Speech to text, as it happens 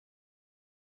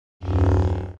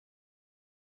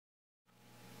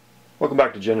Welcome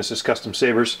back to Genesis Custom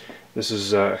Sabers. This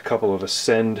is a couple of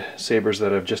Ascend sabers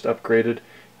that I've just upgraded.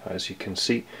 As you can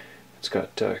see, it's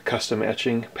got custom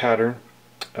etching pattern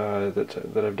that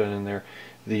I've done in there.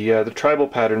 The tribal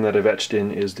pattern that I've etched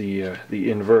in is the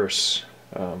inverse,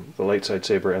 the light side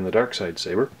saber and the dark side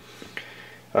saber.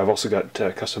 I've also got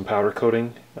custom powder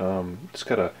coating. It's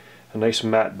got a nice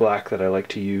matte black that I like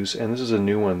to use, and this is a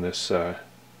new one. It's a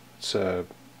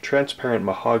transparent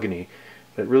mahogany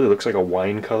that really looks like a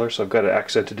wine color, so I've got it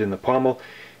accented in the pommel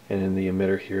and in the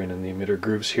emitter here and in the emitter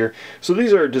grooves here. So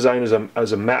these are designed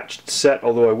as a matched set,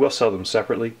 although I will sell them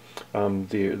separately.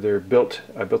 They're built,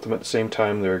 I built them at the same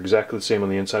time. They're exactly the same on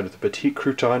the inside with the Petite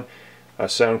Crouton, a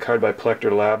sound card by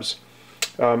Plector Labs.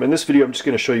 In this video I'm just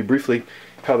going to show you briefly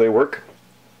how they work.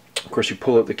 Of course, you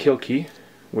pull out the kill key,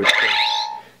 which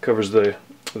covers the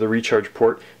recharge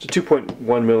port. It's a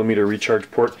 2.1mm recharge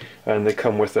port, and they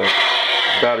come with a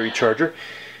battery charger.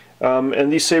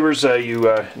 And these sabers, you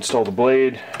install the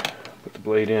blade, put the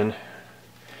blade in.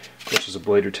 Of course, there's a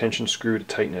blade retention screw to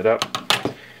tighten it up,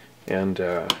 and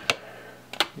they're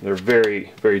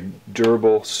very, very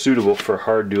durable, suitable for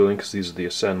hard dueling because these are the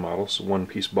Ascend models,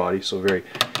 one-piece body, so very,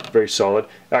 very solid.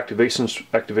 Activation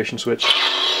switch.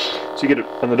 So you get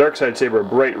on the dark side saber a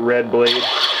bright red blade.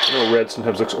 I know red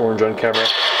sometimes looks orange on camera.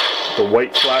 The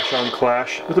white flash on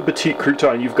clash. With the Petite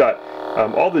Crouton, you've got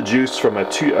all the juice from a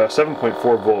 7.4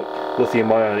 volt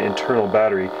lithium ion internal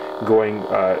battery going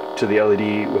to the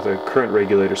LED with a current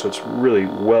regulator, so it's really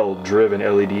well driven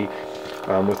LED.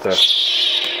 With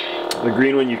the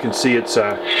green one, you can see it's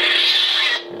a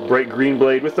bright green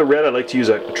blade. With the red, I like to use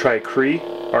a Tri-Cree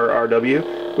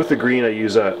RRW. With the green, I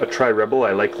use a Tri-Rebel.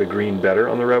 I like the green better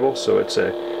on the Rebel, so it's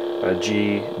a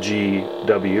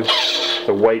GGW.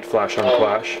 The white flash on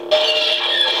clash.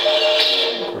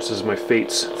 This is my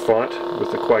Fates font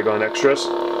with the Qui-Gon extras.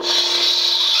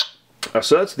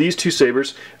 So that's these two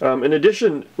sabers. In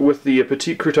addition, with the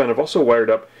Petite Crouton, I've also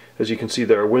wired up, as you can see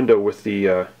there, a window with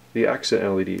the accent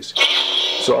LEDs.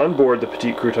 So on board the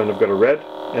Petite Crouton, I've got a red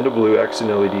and a blue accent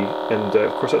LED, and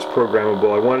of course that's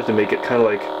programmable. I wanted to make it kind of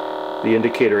like the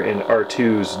indicator in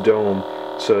R2's dome,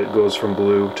 so it goes from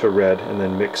blue to red and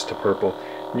then mixed to purple.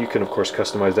 And you can of course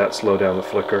customize that, slow down the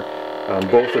flicker.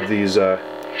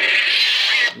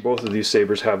 Both of these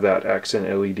sabers have that accent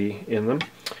LED in them.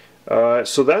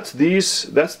 So that's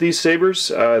these sabers.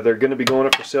 They're going to be going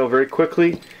up for sale very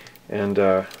quickly. And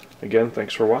again,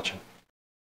 thanks for watching.